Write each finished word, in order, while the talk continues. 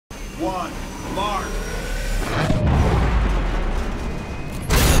1. Mark.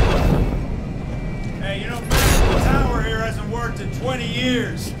 Hey, you know, man, the tower here hasn't worked in 20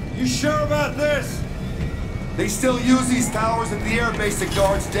 years. You sure about this? They still use these towers at the airbase that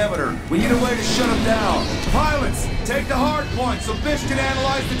guards Demeter. We need a way to shut them down. Pilots, take the hard point so Bish can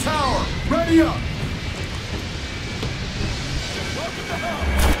analyze the tower. Ready up!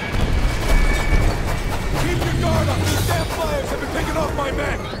 Keep your guard up! These damn flyers have been picking off my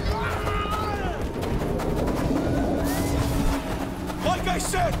men! Like I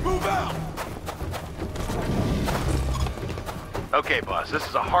said, move out! Okay, boss, this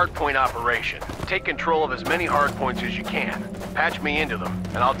is a hardpoint operation. Take control of as many hardpoints as you can. Patch me into them,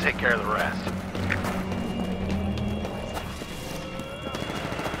 and I'll take care of the rest.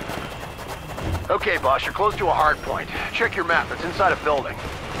 Okay, boss, you're close to a hardpoint. Check your map, it's inside a building.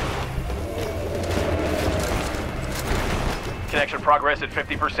 Connection progress at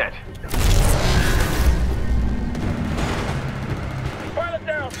 50%.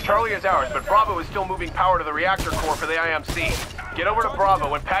 Charlie is ours, but Bravo is still moving power to the reactor core for the IMC. Get over to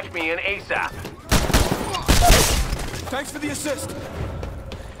Bravo and patch me in ASAP. Thanks for the assist.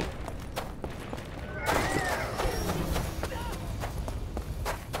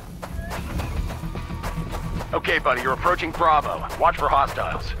 Okay, buddy, you're approaching Bravo. Watch for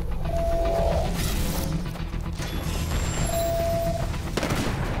hostiles.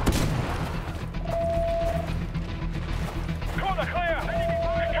 Corner clear!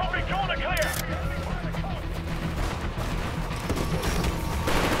 Copy, corner clear!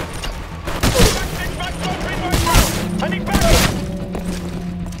 I need backup!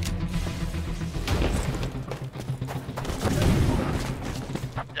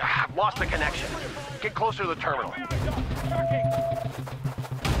 Lost the connection. Get closer to the terminal.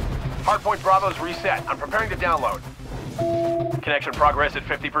 Hardpoint Bravo's reset. I'm preparing to download. Connection progress at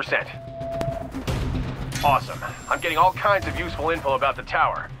 50%. Awesome. I'm getting all kinds of useful info about the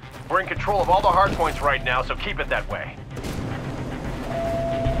tower. We're in control of all the hardpoints right now, so keep it that way.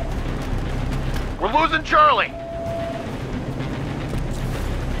 We're losing Charlie!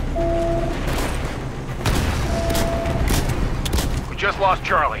 We just lost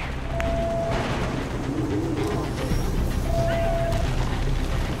Charlie.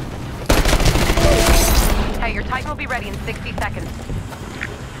 Hey, your Titan will be ready in 60 seconds.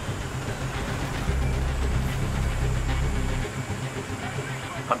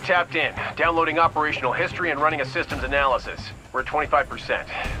 I'm tapped in, downloading operational history and running a systems analysis. We're at 25%.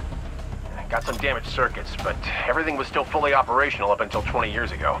 Got some damaged circuits, but everything was still fully operational up until 20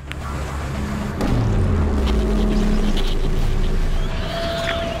 years ago.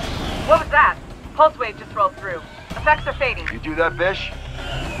 What was that? Pulse wave just rolled through. Effects are fading. You do that, Bish?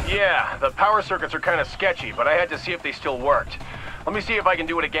 Yeah, the power circuits are kind of sketchy, but I had to see if they still worked. Let me see if I can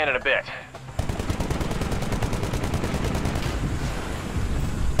do it again in a bit.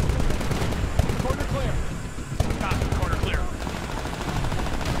 Corner clear. Copy, corner clear.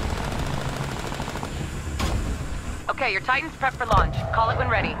 Okay, your Titan's prepped for launch. Call it when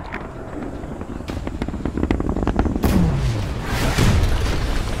ready.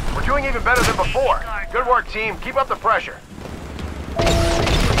 We're doing even better than before. Good work, team. Keep up the pressure.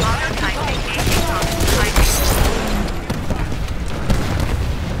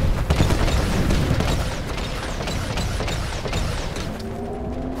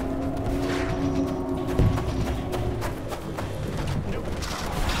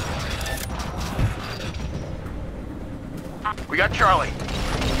 We got Charlie.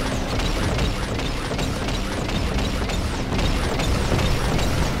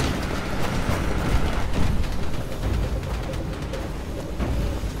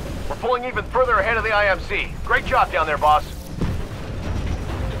 We're pulling even further ahead of the IMC. Great job down there, boss. It's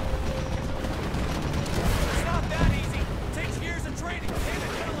not that easy. It takes years of training. Stand a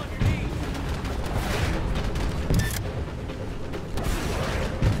kettle on your knees.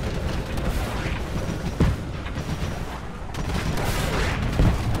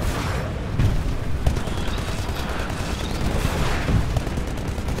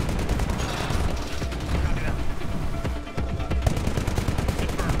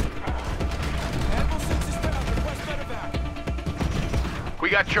 We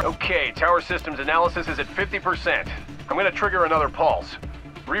got Okay, tower systems analysis is at 50%. I'm gonna trigger another pulse.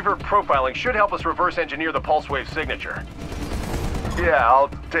 Reverb profiling should help us reverse engineer the pulse wave signature. Yeah, I'll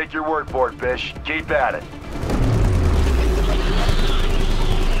take your word for it, Bish. Keep at it.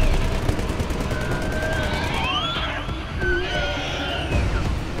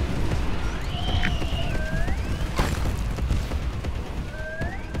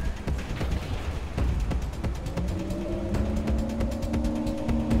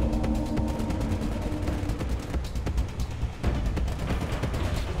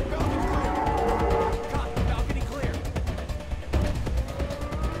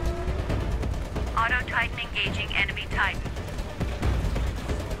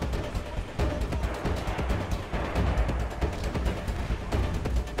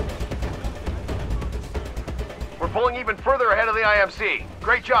 pulling even further ahead of the IMC.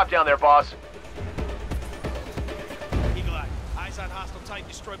 Great job down there, boss. Eagle Eye. Eyes on hostile Titan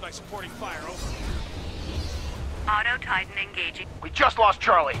destroyed by supporting fire. Over. Auto Titan engaging. We just lost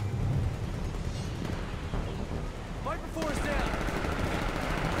Charlie. Viper 4 is down.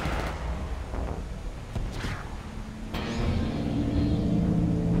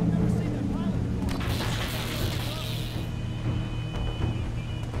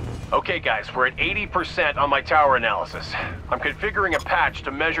 Okay guys, we're at 80% on my tower analysis. I'm configuring a patch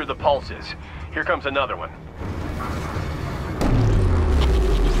to measure the pulses. Here comes another one.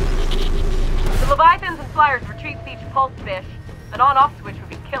 The Leviathans and Flyers retreat each pulse fish. An on-off switch would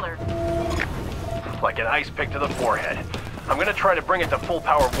be killer. Like an ice pick to the forehead. I'm gonna try to bring it to full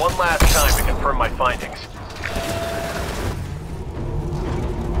power one last time to confirm my findings.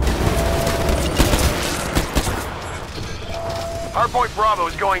 Hardpoint Bravo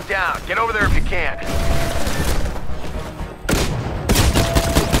is going down. Get over there if you can.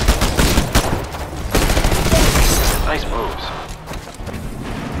 Nice moves.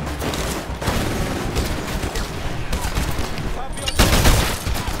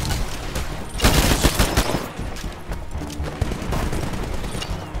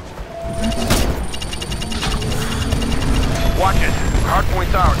 Watch it.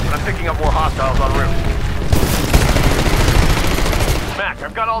 Hardpoint's ours, but I'm picking up more hostiles en route. Mac,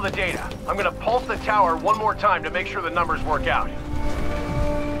 I've got all the data. I'm gonna pulse the tower one more time to make sure the numbers work out.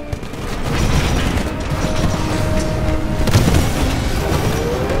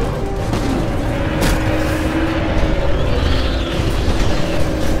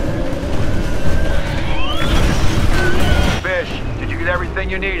 Fish, did you get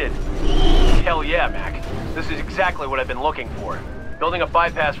everything you needed? Hell yeah, Mac. This is exactly what I've been looking for. Building a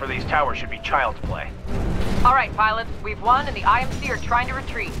bypass for these towers should be child's play. All right, pilots. We've won, and the IMC are trying to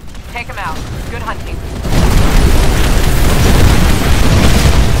retreat. Take them out. Good hunting.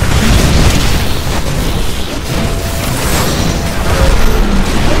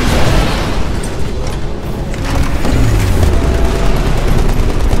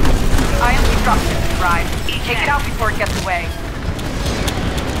 IMC dropship arrived. Take it out before it gets away.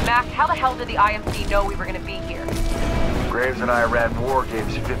 Mac, how the hell did the IMC know we were going to be here? Graves and I ran war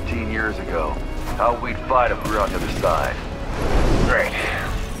games 15 years ago. How we'd fight if we were on the other side. Great.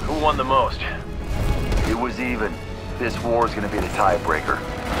 Who won the most? It was even. This war is gonna be the tiebreaker.